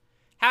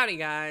Howdy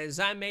guys,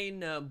 I'm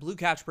Aiden, Blue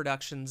Couch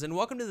Productions, and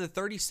welcome to the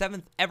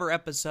 37th ever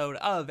episode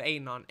of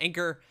Aiden on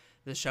Anchor,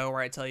 the show where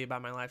I tell you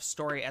about my life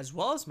story as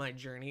well as my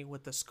journey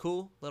with this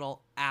cool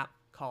little app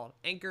called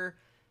Anchor.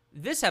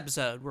 This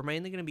episode, we're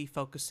mainly going to be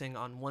focusing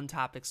on one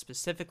topic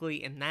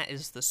specifically, and that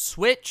is the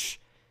Switch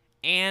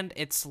and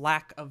its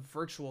lack of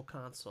virtual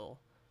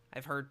console.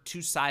 I've heard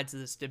two sides of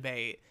this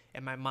debate,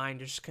 and my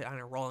mind is just kind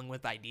of rolling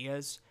with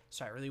ideas,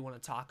 so I really want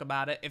to talk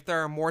about it. If there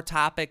are more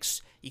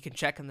topics, you can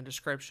check in the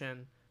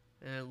description.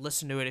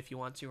 Listen to it if you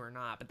want to or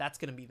not, but that's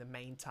going to be the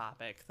main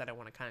topic that I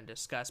want to kind of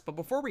discuss. But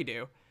before we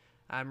do,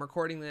 I'm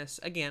recording this,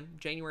 again,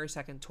 January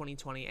 2nd,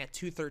 2020 at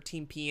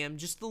 2:13 p.m.,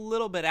 just a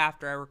little bit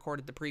after I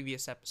recorded the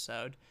previous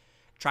episode,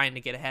 trying to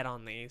get ahead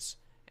on these.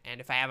 And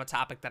if I have a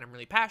topic that I'm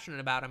really passionate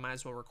about, I might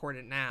as well record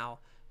it now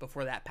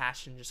before that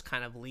passion just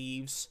kind of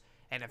leaves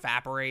and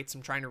evaporates.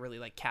 I'm trying to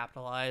really,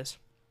 capitalize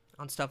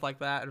on stuff like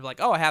that. And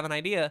oh, I have an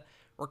idea.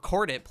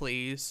 Record it,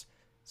 please.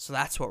 So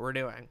that's what we're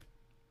doing.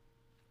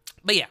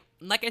 But yeah,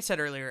 like I said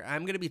earlier,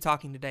 I'm going to be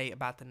talking today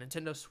about the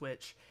Nintendo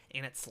Switch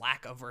and its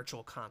lack of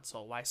virtual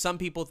console. Why some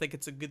people think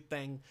it's a good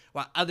thing,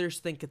 while others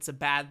think it's a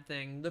bad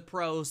thing, the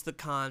pros, the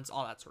cons,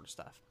 all that sort of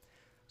stuff.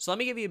 So let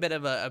me give you a bit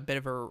of a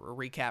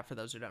recap for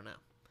those who don't know.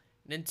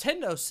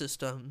 Nintendo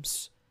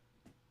systems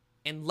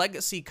and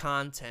legacy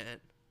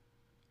content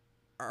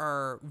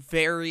are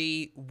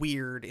very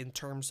weird in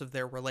terms of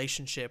their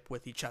relationship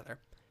with each other.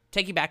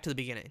 Take you back to the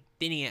beginning.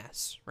 The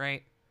NES,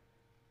 right?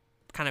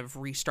 Kind of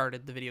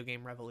restarted the video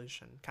game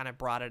revolution, kind of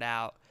brought it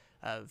out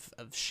of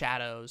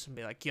shadows and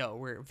be like,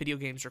 yo, video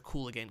games are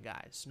cool again,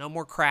 guys. No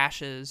more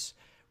crashes.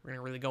 We're going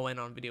to really go in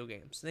on video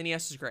games. The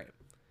NES is great.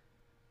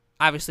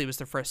 Obviously, it was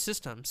their first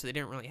system, so they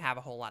didn't really have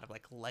a whole lot of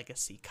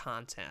legacy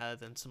content other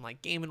than some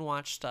Game &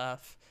 Watch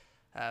stuff,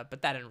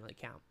 but that didn't really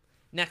count.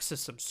 Next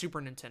system,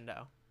 Super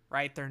Nintendo,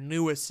 right? Their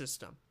newest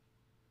system.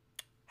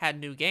 Had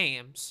new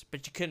games,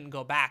 but you couldn't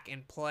go back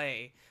and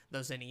play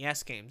those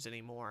NES games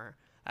anymore.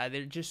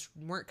 They just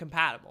weren't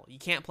compatible. You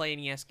can't play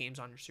NES games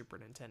on your Super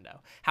Nintendo.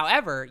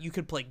 However, you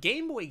could play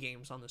Game Boy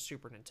games on the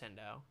Super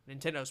Nintendo.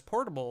 Nintendo's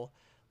portable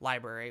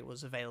library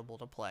was available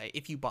to play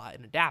if you bought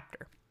an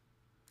adapter.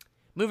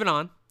 Moving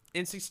on,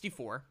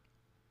 N64,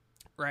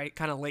 right?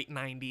 Kind of late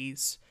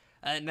 90s.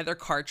 Another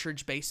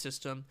cartridge-based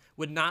system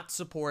would not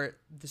support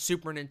the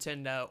Super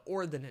Nintendo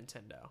or the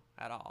Nintendo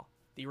at all,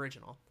 the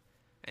original.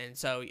 And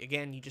so,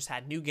 again, you just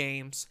had new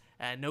games,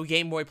 no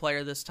Game Boy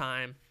player this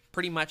time.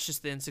 Pretty much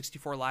just the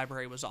N64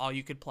 library was all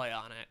you could play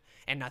on it,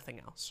 and nothing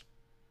else.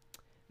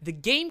 The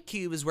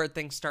GameCube is where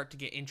things start to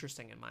get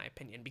interesting, in my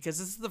opinion, because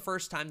this is the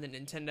first time that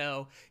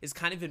Nintendo is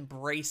kind of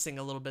embracing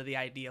a little bit of the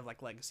idea of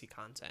legacy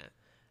content.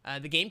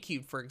 The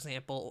GameCube, for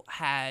example,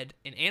 had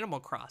an Animal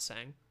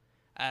Crossing,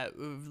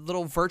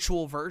 little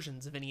virtual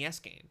versions of NES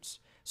games.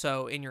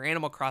 So in your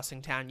Animal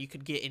Crossing town, you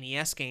could get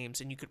NES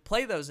games, and you could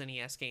play those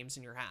NES games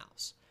in your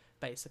house,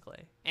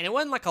 basically. And it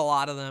wasn't a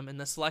lot of them, and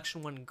the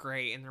selection wasn't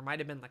great, and there might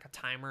have been a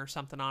timer or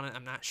something on it.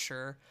 I'm not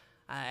sure.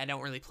 I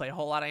don't really play a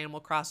whole lot of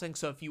Animal Crossing,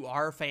 so if you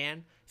are a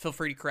fan, feel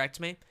free to correct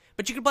me.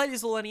 But you could play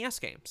these little NES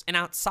games. And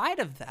outside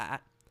of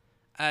that,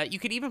 you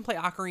could even play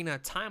Ocarina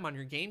of Time on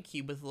your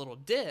GameCube with a little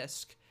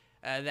disc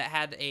that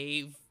had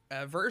a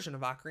version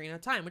of Ocarina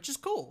of Time, which is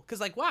cool,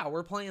 because wow,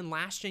 we're playing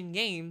last-gen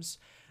games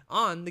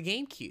on the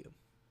GameCube.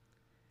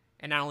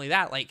 And not only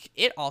that,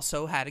 it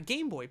also had a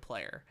Game Boy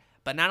player.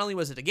 But not only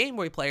was it a Game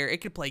Boy player,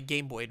 it could play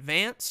Game Boy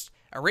Advance,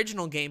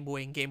 original Game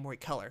Boy, and Game Boy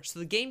Color. So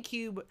the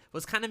GameCube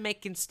was kind of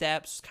making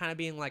steps, kind of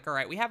being all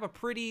right, we have a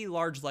pretty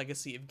large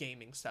legacy of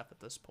gaming stuff at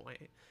this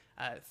point.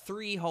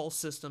 3 whole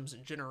systems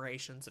and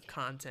generations of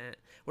content.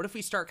 What if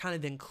we start kind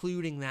of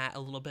including that a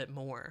little bit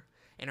more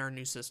in our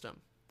new system?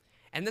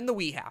 And then the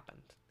Wii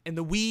happened. And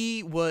the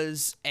Wii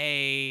was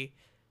a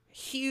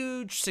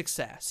huge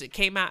success. It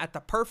came out at the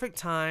perfect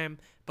time,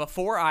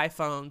 before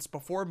iPhones,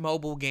 before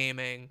mobile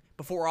gaming,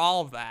 before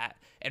all of that,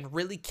 and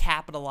really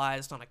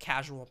capitalized on a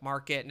casual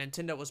market.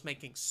 Nintendo was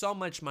making so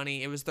much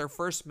money. It was their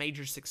first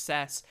major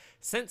success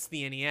since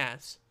the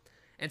NES.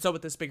 And so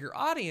with this bigger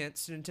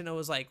audience, Nintendo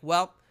was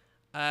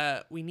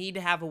we need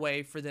to have a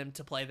way for them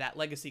to play that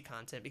legacy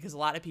content, because a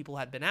lot of people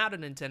had been out of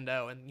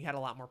Nintendo and you had a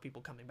lot more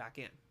people coming back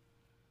in.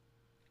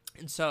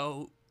 And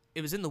so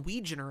it was in the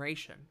Wii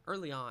generation,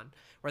 early on,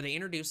 where they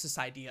introduced this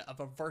idea of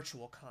a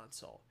virtual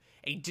console,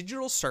 a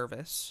digital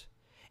service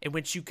in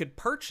which you could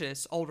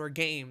purchase older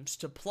games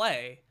to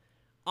play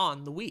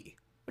on the Wii,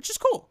 which is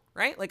cool,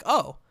 right?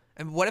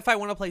 And what if I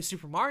want to play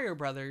Super Mario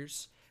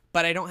Brothers,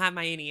 but I don't have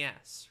my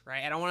NES,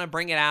 right? I don't want to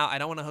bring it out. I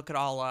don't want to hook it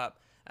all up.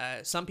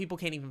 Some people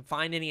can't even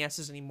find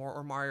NESs anymore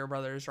or Mario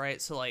Brothers, right?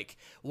 So,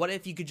 what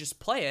if you could just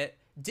play it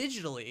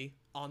digitally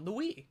on the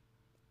Wii?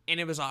 And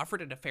it was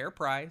offered at a fair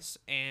price,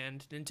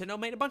 and Nintendo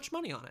made a bunch of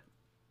money on it.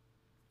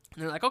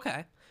 And they're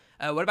okay.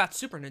 What about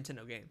Super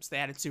Nintendo games? They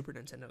added Super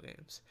Nintendo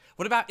games.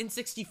 What about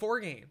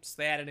N64 games?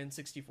 They added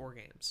N64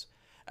 games.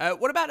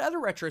 What about other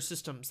retro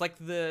systems, like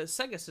the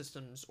Sega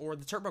systems or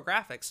the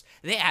TurboGrafx?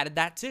 They added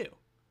that too.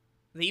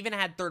 They even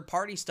had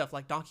third-party stuff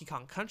like Donkey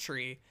Kong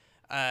Country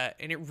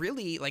and it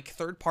really, like,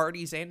 third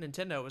parties and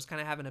Nintendo was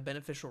kind of having a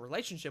beneficial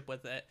relationship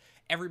with it.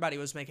 Everybody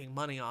was making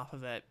money off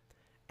of it.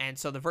 And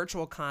so the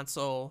Virtual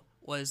Console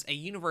was a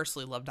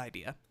universally loved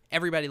idea.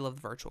 Everybody loved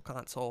the Virtual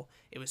Console.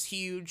 It was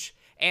huge,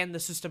 and the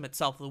system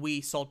itself, the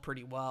Wii, sold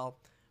pretty well.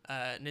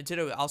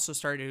 Nintendo also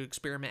started to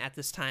experiment at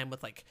this time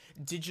with, like,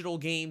 digital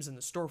games in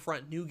the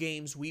storefront, new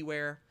games,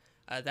 WiiWare.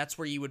 That's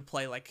where you would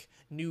play, like,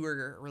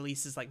 newer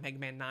releases like Mega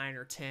Man 9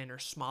 or 10 or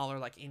smaller,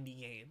 like, indie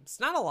games.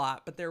 Not a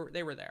lot, but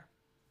they were there.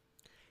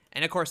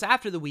 And, of course,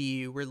 after the Wii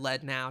U, we're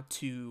led now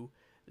to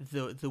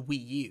the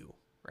Wii U,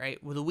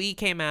 right? When the Wii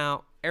came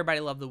out, everybody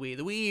loved the Wii.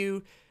 The Wii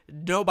U,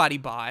 nobody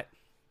bought.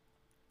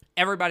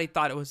 Everybody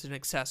thought it was an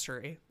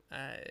accessory.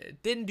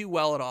 It didn't do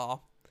well at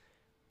all.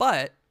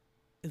 But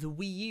the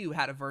Wii U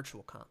had a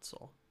Virtual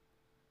Console.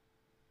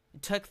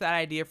 It took that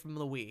idea from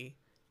the Wii,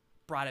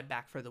 brought it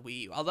back for the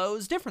Wii U. Although it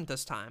was different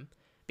this time,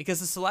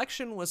 because the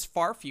selection was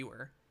far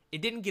fewer.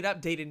 It didn't get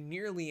updated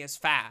nearly as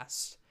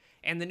fast.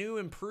 And the new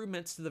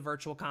improvements to the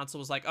Virtual Console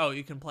was like, oh,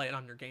 you can play it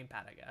on your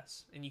gamepad, I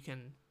guess. And you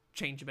can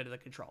change a bit of the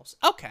controls.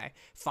 Okay,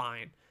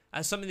 fine.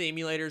 Some of the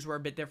emulators were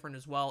a bit different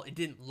as well. It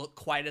didn't look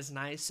quite as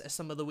nice as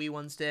some of the Wii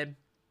ones did.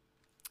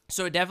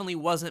 So it definitely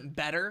wasn't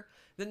better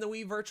than the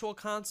Wii Virtual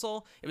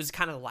Console. It was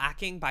kind of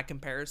lacking by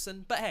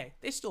comparison. But hey,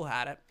 they still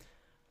had it.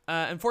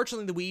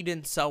 Unfortunately, the Wii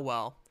didn't sell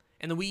well.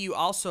 And the Wii U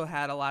also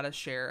had a lot of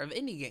share of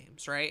indie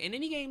games, right? And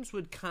indie games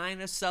would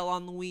kind of sell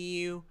on the Wii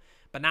U,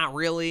 but not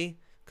really,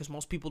 because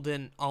most people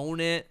didn't own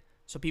it.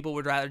 So people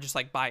would rather just,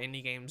 like, buy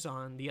indie games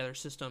on the other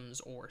systems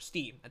or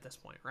Steam at this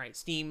point, right?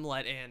 Steam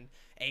let in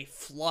a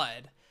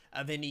flood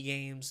of indie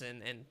games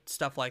and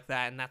stuff like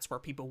that, and that's where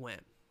people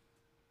went.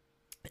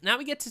 Now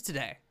we get to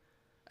today.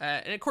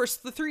 And, of course,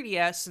 the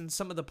 3DS and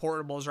some of the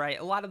portables, right?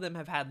 A lot of them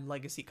have had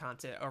legacy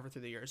content over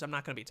through the years. I'm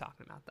not going to be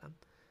talking about them.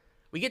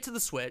 We get to the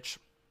Switch.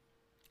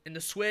 And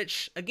the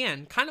Switch,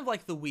 again, kind of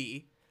like the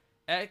Wii,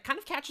 kind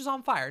of catches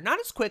on fire. Not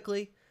as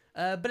quickly,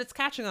 but it's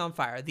catching on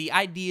fire. The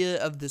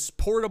idea of this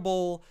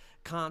portable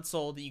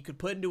console that you could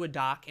put into a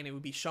dock and it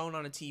would be shown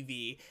on a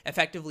TV,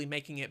 effectively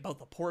making it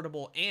both a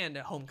portable and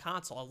a home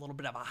console, a little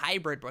bit of a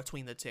hybrid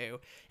between the two.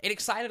 It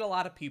excited a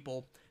lot of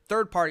people.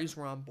 Third parties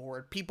were on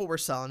board. People were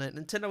selling it.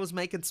 Nintendo was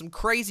making some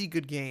crazy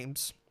good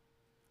games,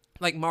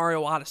 like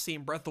Mario Odyssey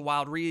and Breath of the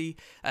Wild,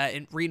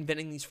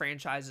 reinventing these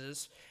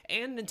franchises.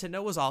 And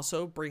Nintendo was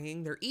also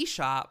bringing their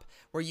eShop,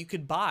 where you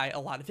could buy a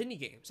lot of indie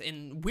games.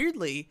 And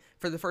weirdly,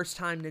 for the first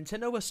time,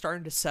 Nintendo was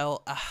starting to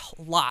sell a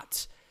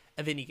lot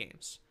of indie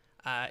games.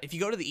 If you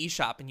go to the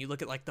eShop and you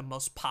look at, like, the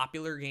most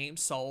popular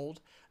games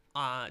sold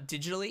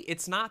digitally,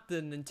 it's not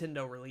the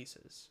Nintendo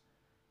releases.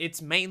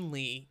 It's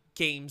mainly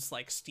games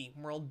like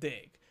SteamWorld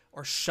Dig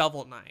or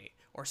Shovel Knight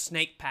or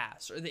Snake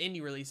Pass or the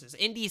indie releases.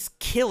 Indies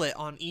kill it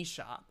on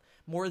eShop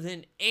more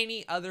than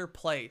any other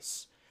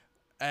place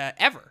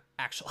ever,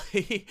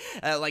 actually.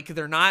 Like,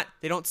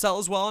 they don't sell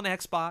as well on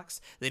Xbox.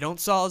 They don't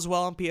sell as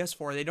well on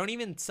PS4. They don't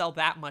even sell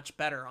that much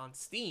better on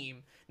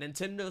Steam.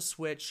 Nintendo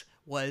Switch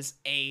was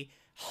a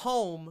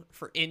home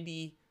for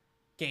indie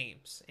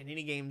games, and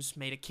indie games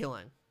made a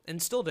killing,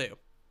 and still do.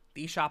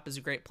 The eShop is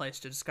a great place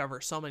to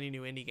discover so many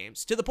new indie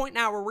games, to the point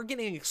now where we're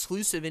getting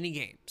exclusive indie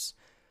games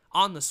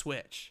on the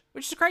Switch,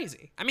 which is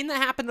crazy. I mean,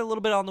 that happened a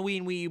little bit on the Wii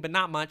and Wii U, but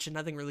not much and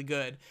nothing really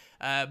good.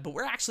 But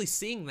we're actually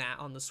seeing that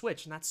on the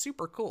Switch, and that's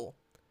super cool.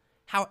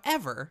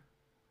 However,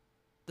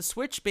 the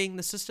Switch, being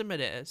the system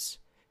it is,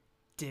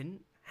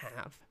 didn't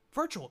have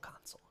Virtual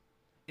Console.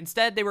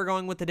 Instead, they were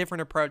going with a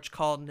different approach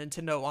called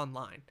Nintendo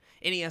Online.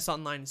 NES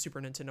Online and Super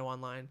Nintendo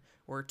Online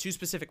were two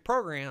specific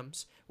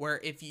programs where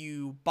if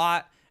you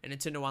bought a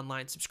Nintendo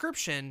Online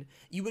subscription,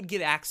 you would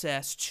get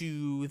access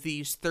to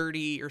these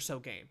 30 or so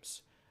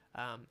games.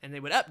 And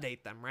they would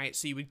update them, right?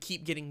 So you would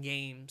keep getting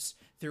games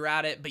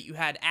throughout it, but you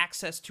had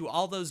access to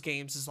all those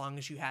games as long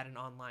as you had an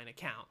online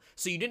account.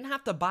 So you didn't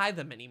have to buy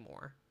them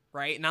anymore,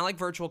 right? Not like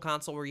Virtual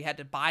Console where you had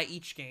to buy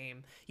each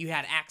game. You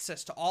had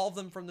access to all of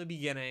them from the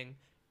beginning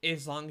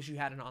as long as you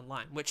had an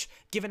online, which,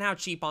 given how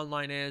cheap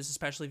online is,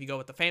 especially if you go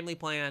with the family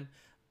plan,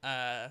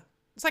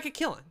 it's like a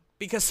killing,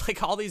 because,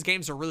 like, all these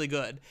games are really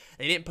good.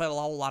 They didn't put a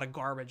whole lot of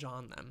garbage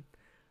on them.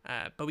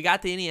 But we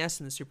got the NES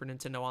and the Super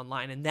Nintendo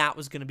Online, and that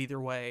was going to be their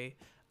way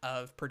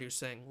of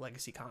producing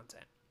legacy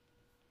content.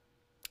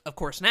 Of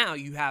course, now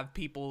you have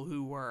people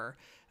who were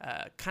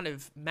kind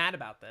of mad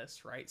about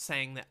this, right?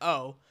 Saying that,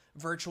 oh,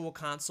 Virtual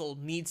Console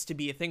needs to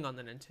be a thing on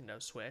the Nintendo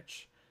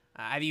Switch.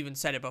 I've even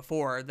said it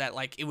before that,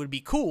 like, it would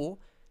be cool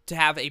to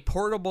have a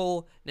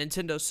portable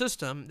Nintendo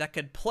system that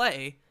could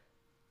play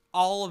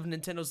all of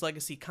Nintendo's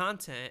legacy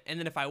content, and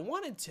then if I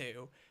wanted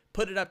to,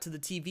 put it up to the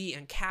TV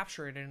and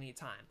capture it at any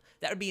time.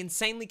 That would be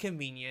insanely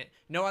convenient.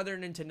 No other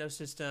Nintendo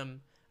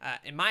system,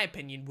 in my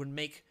opinion, would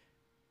make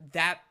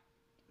that...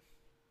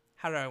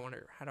 How do I want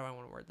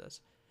to word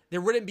this?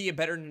 There wouldn't be a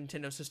better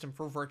Nintendo system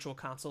for Virtual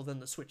Console than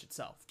the Switch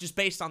itself, just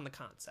based on the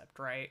concept,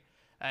 right?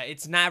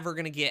 It's never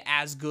going to get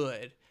as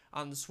good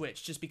on the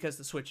Switch, just because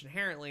the Switch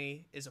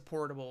inherently is a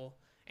portable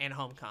and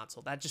home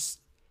console. That just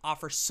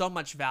offers so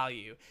much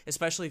value,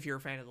 especially if you're a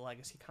fan of the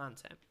legacy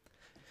content.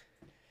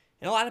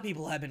 And a lot of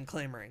people have been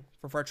clamoring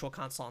for Virtual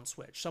Console on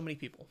Switch. So many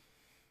people.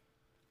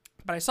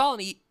 But I saw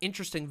an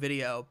interesting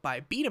video by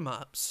Beat 'em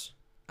Ups,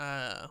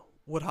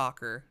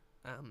 Woodhawker,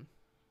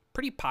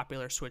 pretty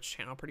popular Switch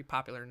channel, pretty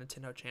popular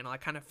Nintendo channel. I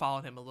kind of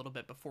followed him a little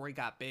bit before he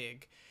got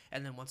big,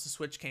 and then once the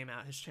Switch came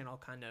out, his channel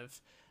kind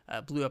of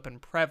blew up in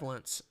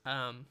prevalence,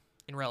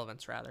 in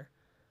relevance rather.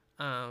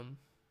 And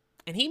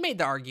he made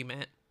the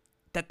argument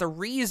that the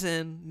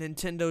reason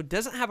Nintendo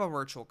doesn't have a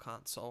Virtual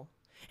Console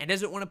and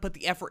doesn't want to put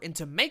the effort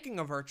into making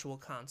a Virtual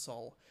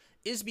Console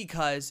is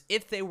because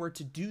if they were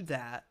to do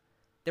that,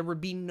 there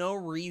would be no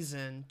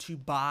reason to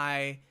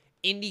buy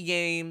indie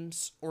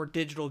games or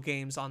digital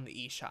games on the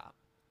eShop.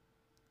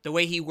 The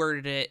way he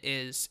worded it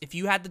is, if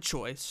you had the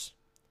choice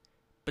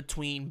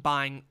between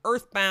buying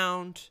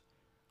Earthbound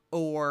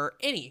or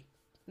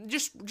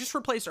just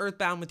replace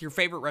Earthbound with your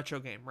favorite retro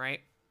game, right?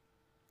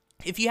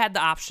 If you had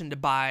the option to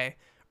buy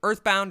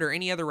Earthbound or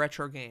any other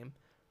retro game,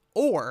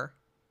 or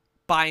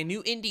buy a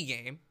new indie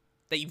game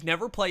that you've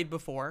never played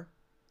before,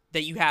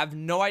 that you have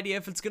no idea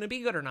if it's going to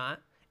be good or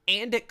not,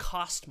 and it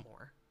cost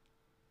more,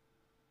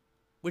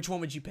 which one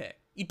would you pick?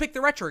 You'd pick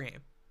the retro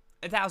game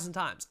 1,000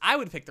 times. I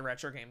would pick the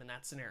retro game in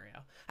that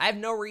scenario. I have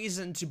no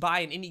reason to buy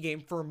an indie game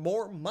for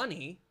more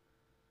money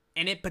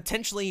and it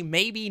potentially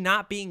maybe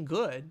not being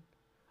good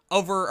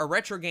over a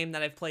retro game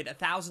that I've played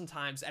 1,000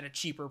 times at a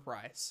cheaper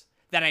price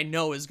that I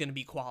know is going to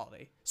be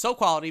quality. So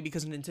quality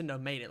because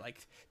Nintendo made it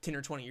like 10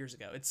 or 20 years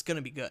ago. It's going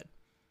to be good.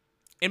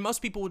 And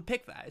most people would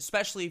pick that,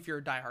 especially if you're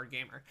a diehard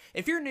gamer.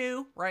 If you're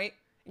new, right,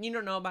 and you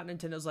don't know about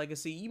Nintendo's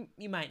legacy,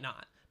 you might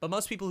not. But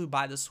most people who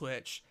buy the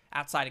Switch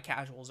outside of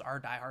casuals are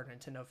diehard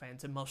Nintendo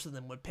fans, and most of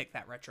them would pick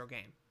that retro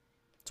game.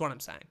 That's what I'm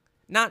saying.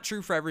 Not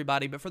true for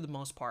everybody, but for the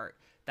most part,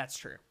 that's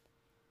true.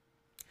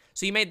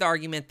 So you made the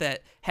argument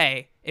that,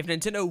 hey, if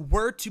Nintendo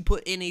were to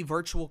put in a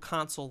Virtual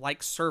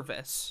Console-like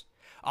service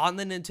on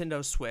the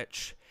Nintendo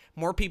Switch,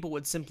 more people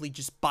would simply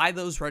just buy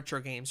those retro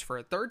games for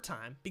a third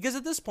time. Because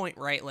at this point,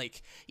 right,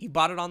 like, you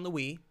bought it on the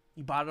Wii,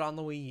 you bought it on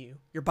the Wii U,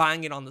 you're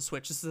buying it on the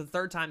Switch. This is the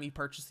third time you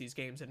purchase these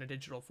games in a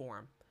digital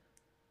form.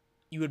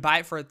 You would buy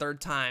it for a third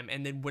time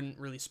and then wouldn't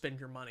really spend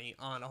your money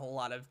on a whole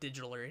lot of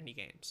digital or indie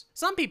games.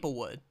 Some people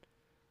would,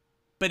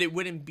 but it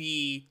wouldn't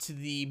be to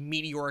the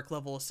meteoric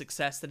level of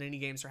success that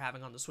indie games are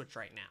having on the Switch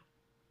right now,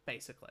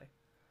 basically.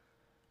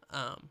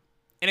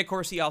 And of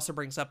course, he also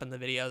brings up in the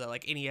video that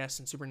like NES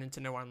and Super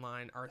Nintendo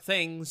Online are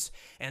things,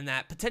 and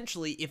that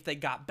potentially if they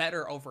got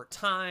better over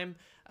time,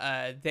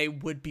 they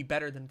would be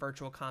better than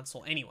Virtual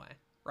Console anyway,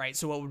 right?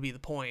 So what would be the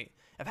point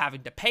of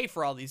having to pay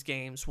for all these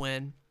games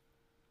when,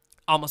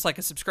 almost like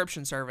a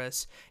subscription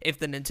service, if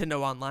the Nintendo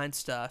Online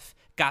stuff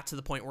got to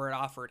the point where it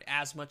offered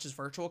as much as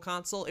Virtual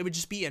Console, it would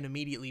just be an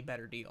immediately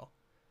better deal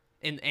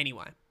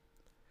anyway.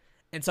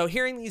 And so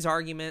hearing these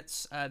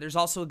arguments, there's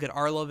also a good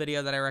Arlo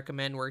video that I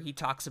recommend where he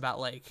talks about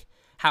like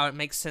how it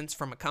makes sense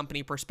from a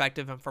company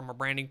perspective and from a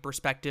branding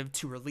perspective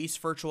to release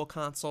Virtual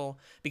Console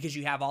because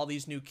you have all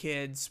these new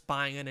kids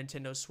buying a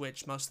Nintendo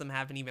Switch. Most of them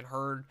haven't even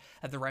heard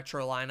of the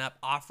retro lineup.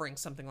 Offering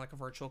something like a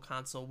Virtual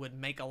Console would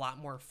make a lot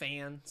more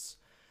fans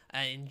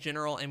in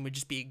general and would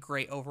just be a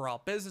great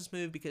overall business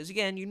move because,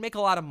 again, you'd make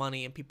a lot of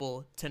money and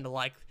people tend to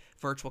like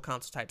Virtual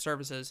Console type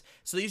services.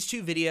 So these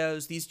two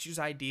videos, these two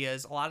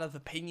ideas, a lot of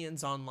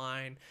opinions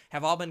online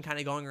have all been kind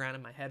of going around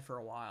in my head for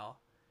a while.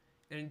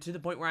 And to the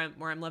point where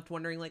I'm left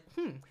wondering, like,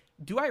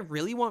 do I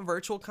really want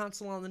Virtual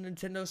Console on the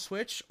Nintendo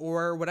Switch,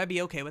 or would I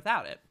be okay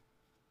without it?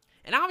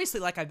 And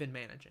obviously, like I've been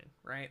managing,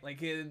 right?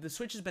 Like, the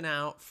Switch has been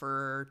out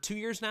for 2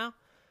 years now,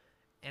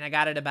 and I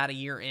got it about a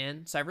year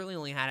in, so I've really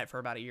only had it for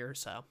about a year or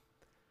so.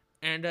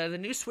 And the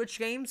new Switch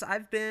games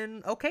I've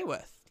been okay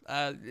with.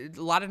 A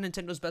lot of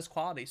Nintendo's best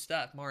quality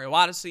stuff. Mario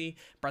Odyssey,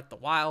 Breath of the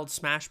Wild,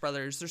 Smash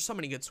Brothers. There's so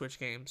many good Switch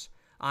games,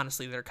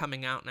 honestly, that are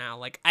coming out now.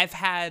 Like, I've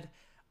had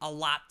a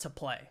lot to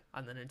play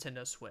on the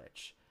Nintendo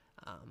Switch.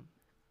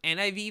 And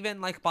I've even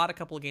like bought a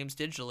couple of games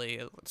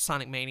digitally.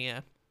 Sonic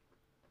Mania,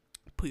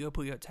 Puyo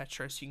Puyo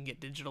Tetris you can get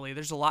digitally.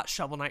 There's a lot,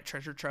 Shovel Knight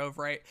Treasure Trove,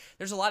 right?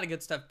 There's a lot of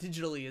good stuff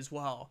digitally as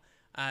well.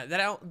 That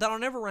I'll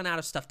never run out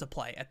of stuff to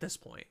play at this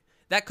point.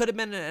 That could have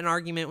been an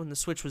argument when the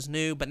Switch was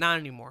new, but not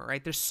anymore,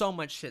 right? There's so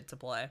much shit to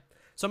play.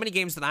 So many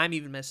games that I'm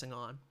even missing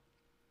on.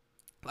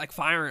 Like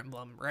Fire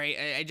Emblem, right?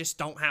 I just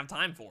don't have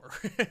time for.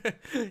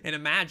 And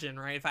imagine,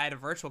 right, if I had a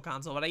Virtual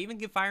Console, would I even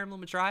give Fire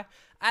Emblem a try?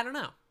 I don't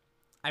know.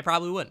 I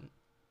probably wouldn't.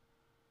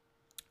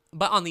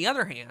 But on the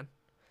other hand,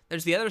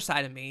 there's the other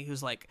side of me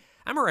who's like,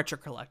 I'm a retro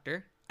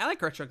collector. I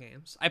like retro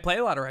games. I play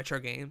a lot of retro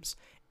games.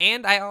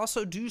 And I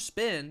also do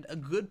spend a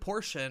good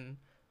portion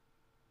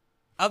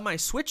of my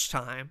Switch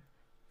time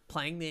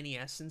playing the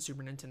NES and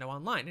Super Nintendo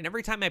Online. And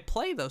every time I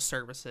play those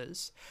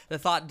services, the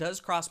thought does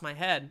cross my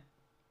head,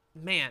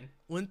 man,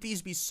 wouldn't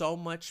these be so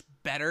much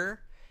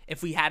better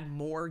if we had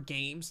more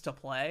games to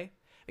play?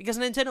 Because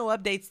Nintendo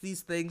updates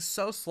these things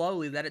so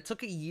slowly that it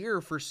took a year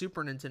for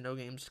Super Nintendo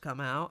games to come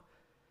out.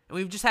 And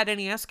we've just had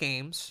NES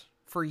games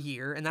for a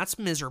year, and that's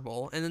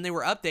miserable. And then they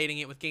were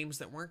updating it with games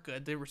that weren't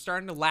good. They were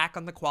starting to lack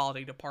on the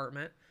quality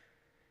department.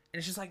 And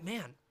it's just like,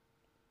 man,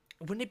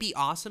 wouldn't it be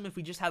awesome if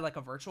we just had like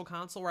a virtual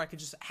console where I could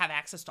just have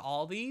access to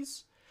all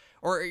these?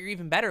 Or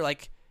even better,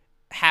 like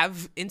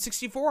have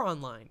N64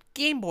 online,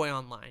 Game Boy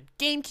online,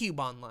 GameCube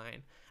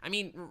online. I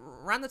mean,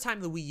 around the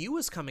time the Wii U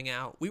was coming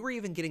out, we were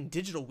even getting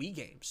digital Wii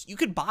games. You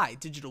could buy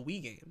digital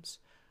Wii games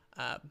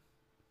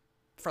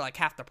for like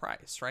half the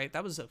price, right?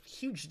 That was a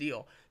huge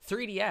deal.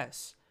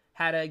 3DS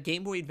had a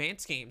Game Boy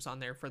Advance games on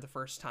there for the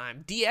first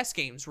time. DS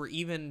games were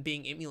even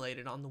being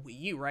emulated on the Wii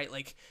U, right?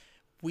 Like,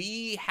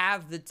 we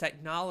have the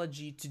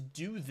technology to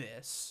do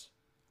this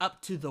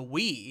up to the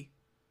Wii.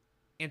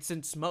 And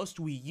since most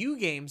Wii U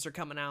games are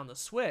coming out on the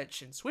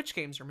Switch, and Switch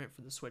games are meant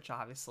for the Switch,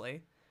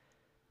 obviously,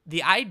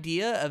 the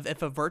idea of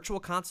if a virtual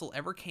console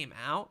ever came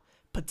out,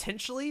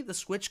 potentially the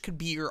Switch could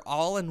be your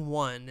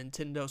all-in-one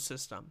Nintendo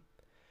system.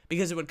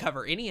 Because it would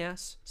cover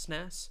NES,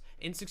 SNES,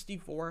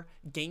 N64,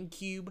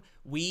 GameCube,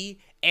 Wii,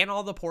 and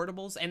all the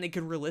portables, and they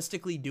could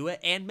realistically do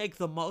it and make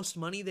the most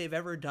money they've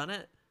ever done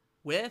it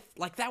with.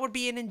 Like, that would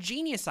be an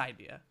ingenious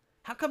idea.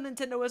 How come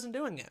Nintendo isn't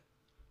doing it?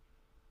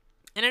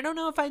 And I don't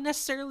know if I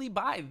necessarily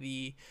buy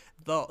the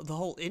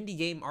whole indie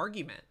game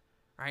argument,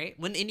 right?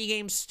 When indie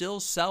games still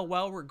sell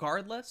well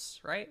regardless,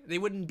 right? They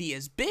wouldn't be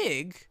as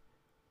big,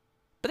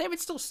 but they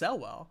would still sell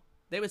well.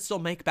 They would still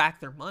make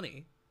back their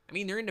money. I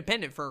mean, they're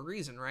independent for a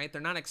reason, right?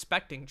 They're not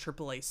expecting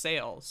AAA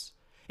sales.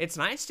 It's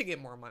nice to get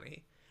more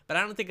money, but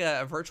I don't think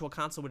a virtual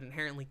console would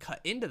inherently cut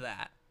into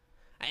that.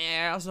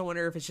 I also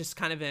wonder if it's just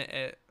kind of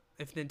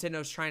if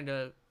Nintendo's trying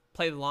to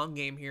play the long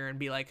game here and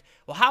be like,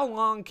 well, how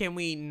long can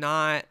we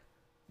not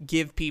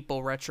give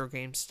people retro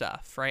game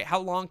stuff, right? How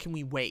long can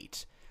we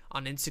wait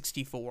on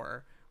N64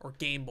 or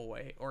Game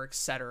Boy or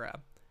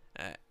etc.?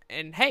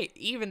 And hey,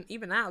 even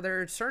now,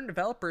 there are certain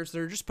developers that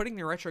are just putting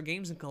their retro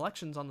games and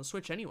collections on the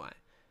Switch anyway.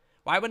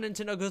 Why would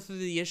Nintendo go through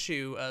the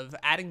issue of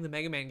adding the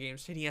Mega Man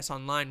games to NES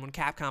Online when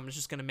Capcom is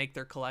just going to make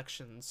their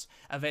collections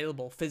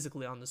available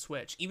physically on the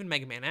Switch? Even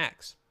Mega Man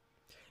X.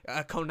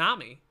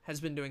 Konami has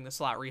been doing this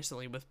a lot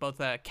recently with both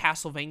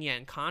Castlevania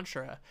and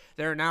Contra.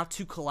 There are now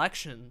 2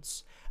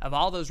 collections of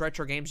all those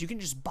retro games you can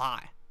just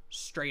buy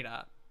straight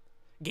up.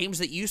 Games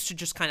that used to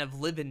just kind of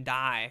live and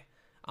die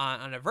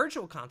on a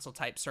virtual console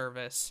type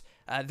service.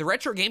 The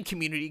retro game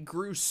community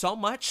grew so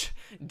much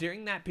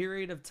during that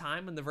period of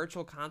time when the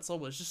virtual console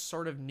was just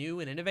sort of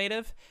new and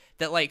innovative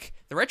that like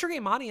the retro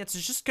game audience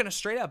is just going to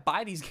straight up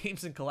buy these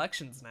games and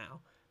collections now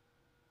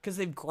because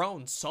they've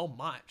grown so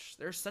much.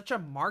 There's such a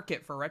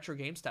market for retro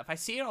game stuff. I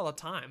see it all the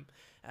time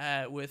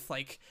with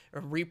like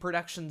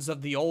reproductions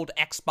of the old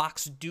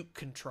Xbox Duke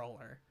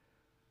controller.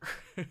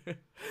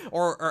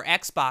 or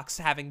Xbox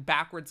having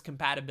backwards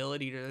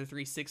compatibility to the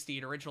 360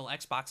 and original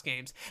Xbox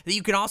games that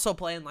you can also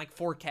play in like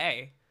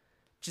 4K,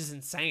 which is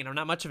insane. I'm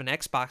not much of an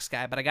Xbox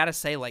guy, but I gotta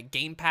say, like,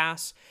 Game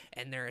Pass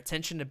and their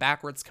attention to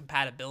backwards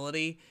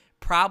compatibility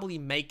probably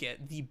make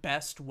it the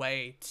best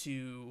way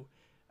to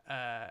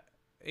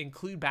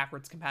include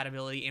backwards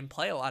compatibility and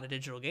play a lot of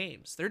digital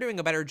games. They're doing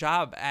a better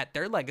job at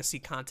their legacy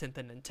content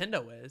than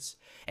Nintendo is.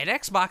 And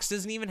Xbox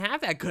doesn't even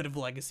have that good of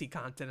legacy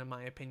content, in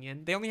my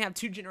opinion. They only have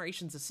 2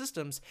 generations of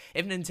systems.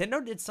 If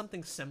Nintendo did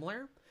something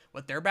similar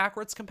with their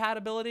backwards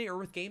compatibility or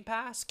with Game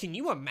Pass, can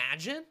you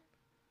imagine?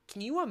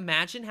 Can you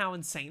imagine how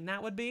insane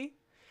that would be?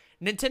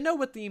 Nintendo,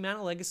 with the amount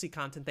of legacy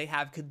content they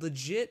have, could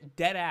legit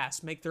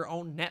deadass make their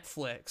own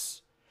Netflix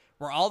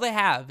where all they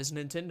have is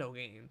Nintendo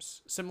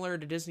games, similar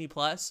to Disney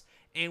Plus,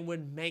 and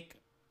would make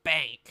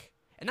bank.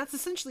 And that's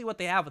essentially what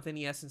they have with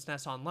NES and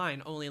SNES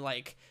Online, only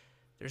like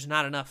there's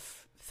not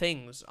enough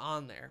things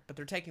on there, but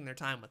they're taking their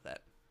time with it.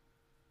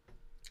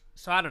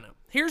 So I don't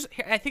know.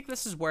 I think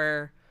this is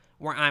where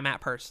I'm at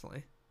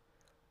personally.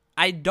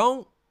 I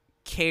don't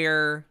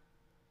care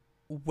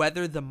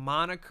whether the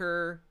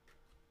moniker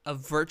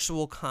of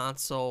virtual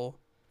console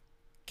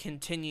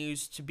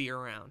continues to be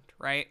around,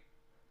 right?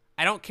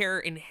 I don't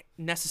care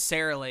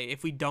necessarily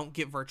if we don't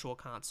get virtual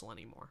console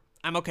anymore.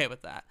 I'm okay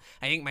with that.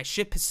 I think my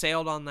ship has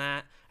sailed on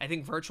that. I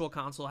think virtual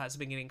console has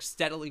been getting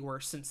steadily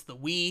worse since the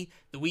Wii.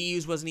 The Wii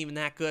U's wasn't even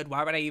that good.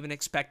 Why would I even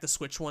expect the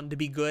Switch one to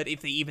be good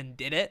if they even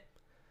did it?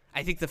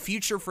 I think the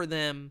future for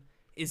them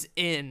is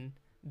in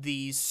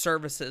these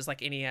services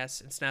like NES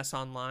and SNES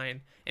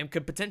Online, and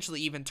could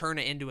potentially even turn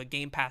it into a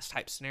Game Pass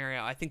type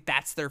scenario. I think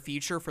that's their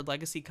future for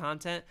legacy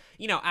content,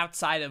 you know,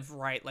 outside of,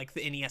 right, like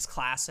the NES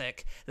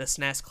Classic, the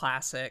SNES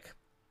Classic,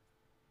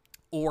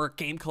 or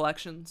game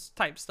collections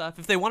type stuff.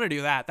 If they want to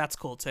do that, that's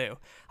cool too.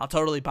 I'll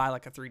totally buy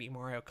like a 3D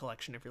Mario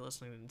collection if you're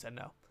listening to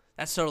Nintendo.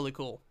 That's totally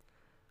cool.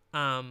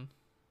 But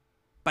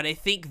I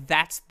think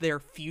that's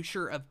their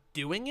future of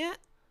doing it.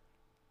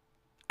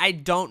 I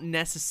don't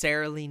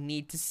necessarily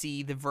need to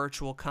see the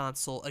virtual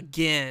console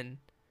again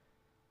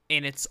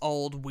in its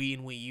old Wii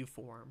and Wii U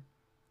form.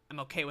 I'm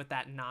okay with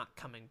that not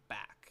coming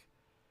back.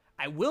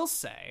 I will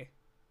say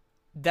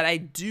that I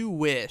do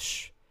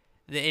wish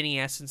the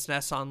NES and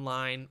SNES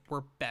Online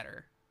were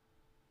better.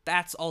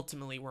 That's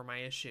ultimately where my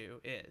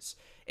issue is.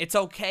 It's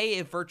okay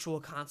if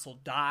Virtual Console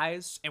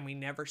dies and we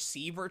never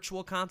see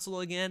Virtual Console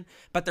again,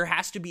 but there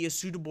has to be a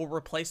suitable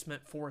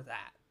replacement for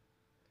that.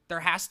 There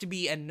has to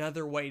be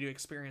another way to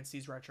experience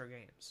these retro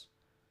games.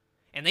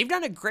 And they've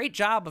done a great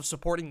job of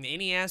supporting the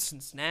NES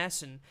and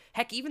SNES and,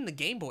 heck, even the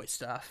Game Boy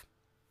stuff.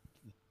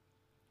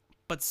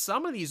 But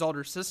some of these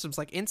older systems,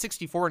 like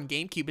N64 and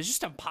GameCube, it's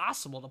just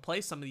impossible to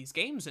play some of these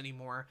games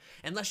anymore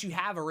unless you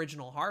have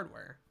original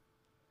hardware.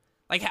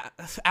 Like,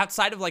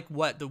 outside of, like,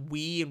 what, the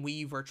Wii and Wii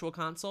U Virtual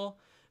Console,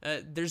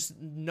 there's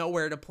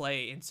nowhere to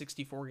play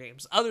N64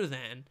 games other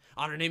than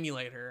on an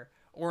emulator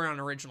or on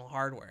original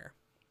hardware.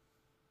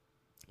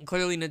 And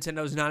clearly,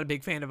 Nintendo's not a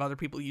big fan of other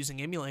people using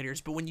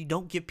emulators, but when you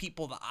don't give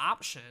people the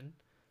option,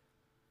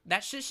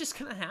 that shit's just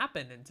going to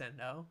happen,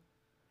 Nintendo.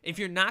 If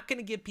you're not going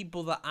to give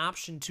people the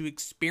option to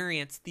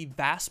experience the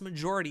vast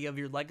majority of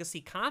your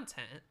legacy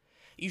content,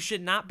 you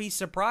should not be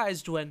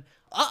surprised when,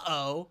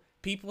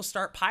 people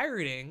start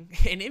pirating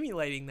and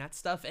emulating that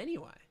stuff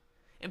anyway.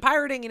 And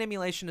pirating and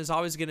emulation is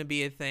always going to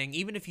be a thing,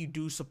 even if you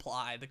do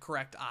supply the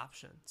correct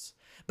options.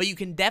 But you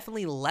can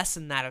definitely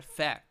lessen that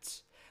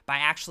effect by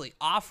actually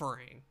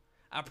offering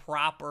a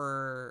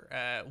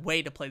proper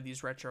way to play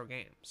these retro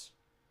games.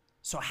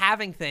 So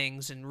having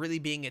things and really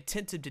being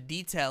attentive to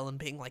detail and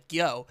being like,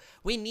 yo,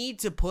 we need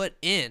to put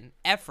in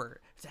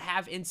effort to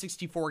have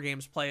N64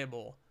 games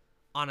playable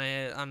on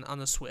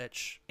the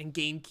Switch and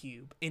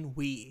GameCube and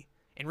Wii,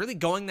 and really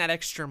going that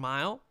extra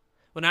mile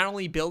will not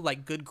only build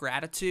like good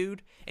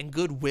gratitude and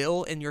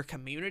goodwill in your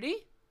community,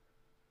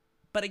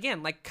 but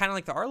again, like kind of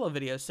like the Arlo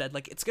video said,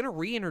 like it's going to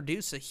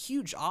reintroduce a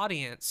huge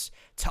audience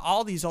to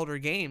all these older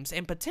games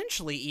and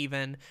potentially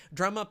even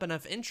drum up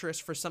enough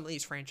interest for some of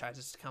these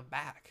franchises to come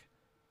back.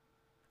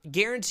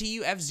 Guarantee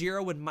you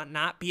F-Zero would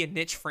not be a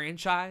niche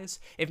franchise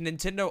if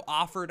Nintendo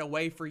offered a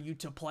way for you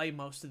to play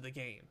most of the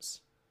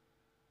games.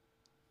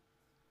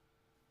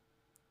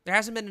 There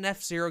hasn't been an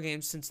F-Zero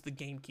game since the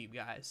GameCube,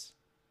 guys.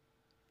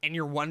 And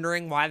you're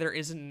wondering why there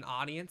isn't an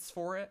audience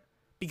for it?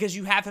 Because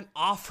you haven't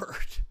offered.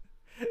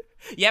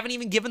 You haven't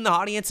even given the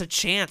audience a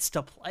chance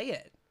to play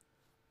it.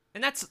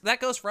 And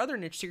that goes for other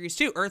niche series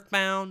too.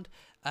 Earthbound,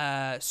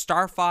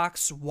 Star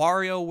Fox,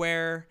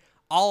 WarioWare,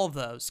 all of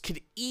those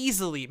could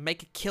easily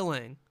make a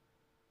killing,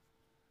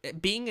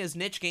 being as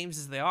niche games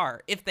as they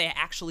are, if they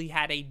actually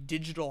had a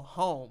digital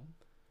home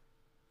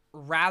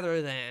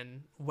rather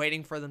than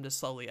waiting for them to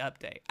slowly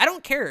update. I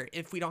don't care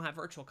if we don't have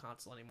Virtual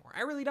Console anymore.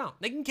 I really don't.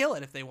 They can kill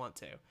it if they want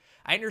to.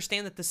 I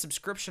understand that the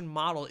subscription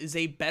model is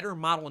a better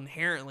model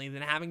inherently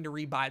than having to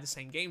rebuy the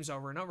same games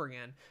over and over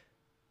again,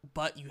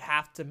 but you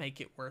have to make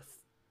it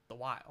worth the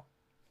while.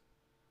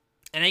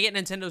 And I get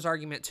Nintendo's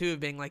argument, too, of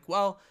being like,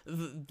 well,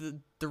 the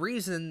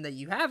reason that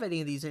you have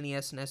any of these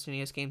NES and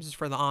SNES games is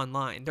for the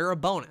online. They're a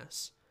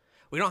bonus.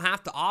 We don't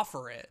have to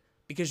offer it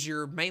because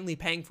you're mainly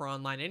paying for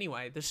online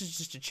anyway. This is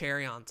just a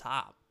cherry on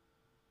top.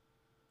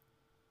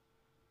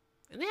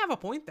 And they have a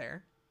point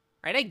there,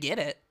 right? I get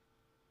it.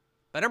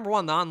 But number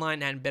one, the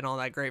online hadn't been all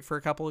that great for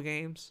a couple of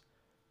games.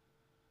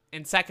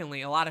 And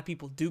secondly, a lot of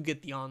people do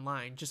get the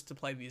online just to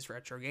play these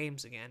retro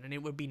games again. And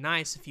it would be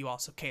nice if you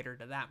also catered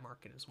to that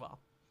market as well.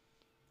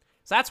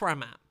 So that's where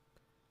I'm at.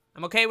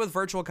 I'm okay with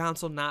Virtual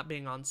Console not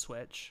being on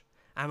Switch.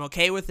 I'm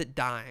okay with it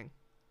dying.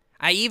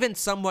 I even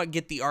somewhat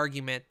get the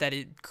argument that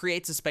it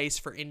creates a space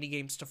for indie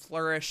games to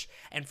flourish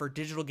and for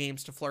digital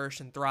games to flourish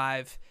and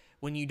thrive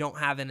when you don't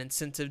have an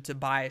incentive to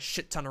buy a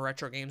shit ton of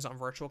retro games on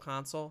Virtual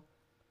Console.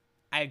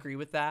 I agree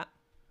with that.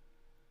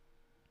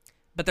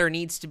 But there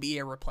needs to be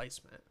a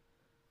replacement.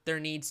 There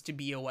needs to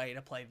be a way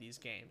to play these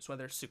games,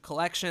 whether it's through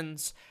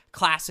collections,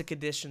 classic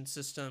edition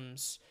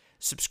systems,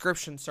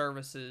 subscription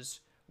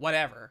services,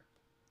 whatever.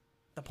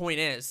 The point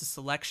is, the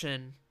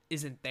selection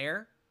isn't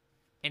there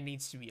and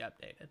needs to be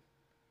updated.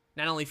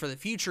 Not only for the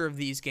future of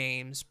these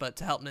games, but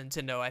to help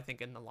Nintendo, I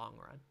think, in the long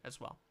run as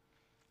well.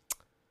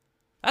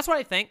 That's what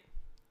I think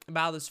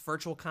about this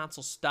Virtual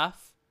Console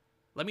stuff.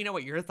 Let me know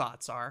what your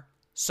thoughts are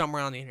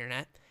somewhere on the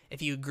internet.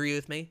 If you agree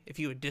with me, if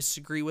you would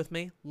disagree with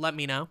me, let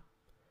me know.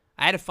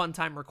 I had a fun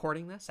time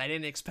recording this. I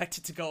didn't expect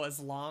it to go as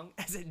long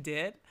as it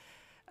did.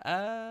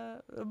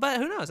 But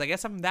who knows? I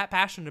guess I'm that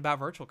passionate about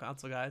Virtual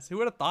Console, guys. Who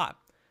would have thought?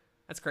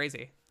 That's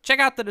crazy. Check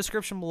out the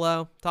description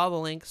below to all the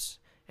links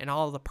and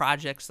all of the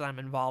projects that I'm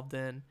involved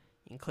in.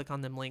 You can click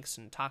on them links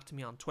and talk to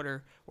me on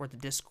Twitter or the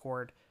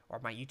Discord or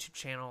my YouTube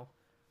channel,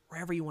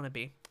 wherever you want to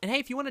be. And hey,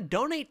 if you want to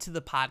donate to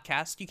the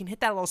podcast, you can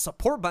hit that little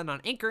support button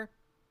on Anchor,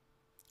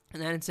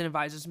 and that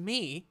incentivizes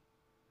me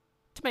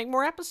to make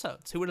more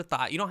episodes. Who would have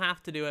thought? You don't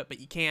have to do it, but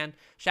you can.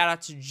 Shout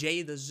out to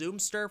Jay the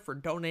Zoomster for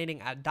donating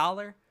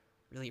 $1.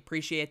 Really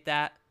appreciate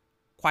that.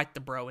 Quite the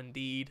bro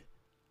indeed.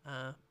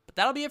 But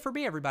that'll be it for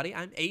me, everybody.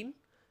 I'm Aiden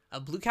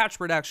of Blue Couch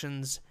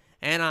Productions,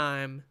 and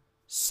I'm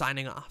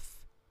signing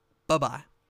off. Bye-bye.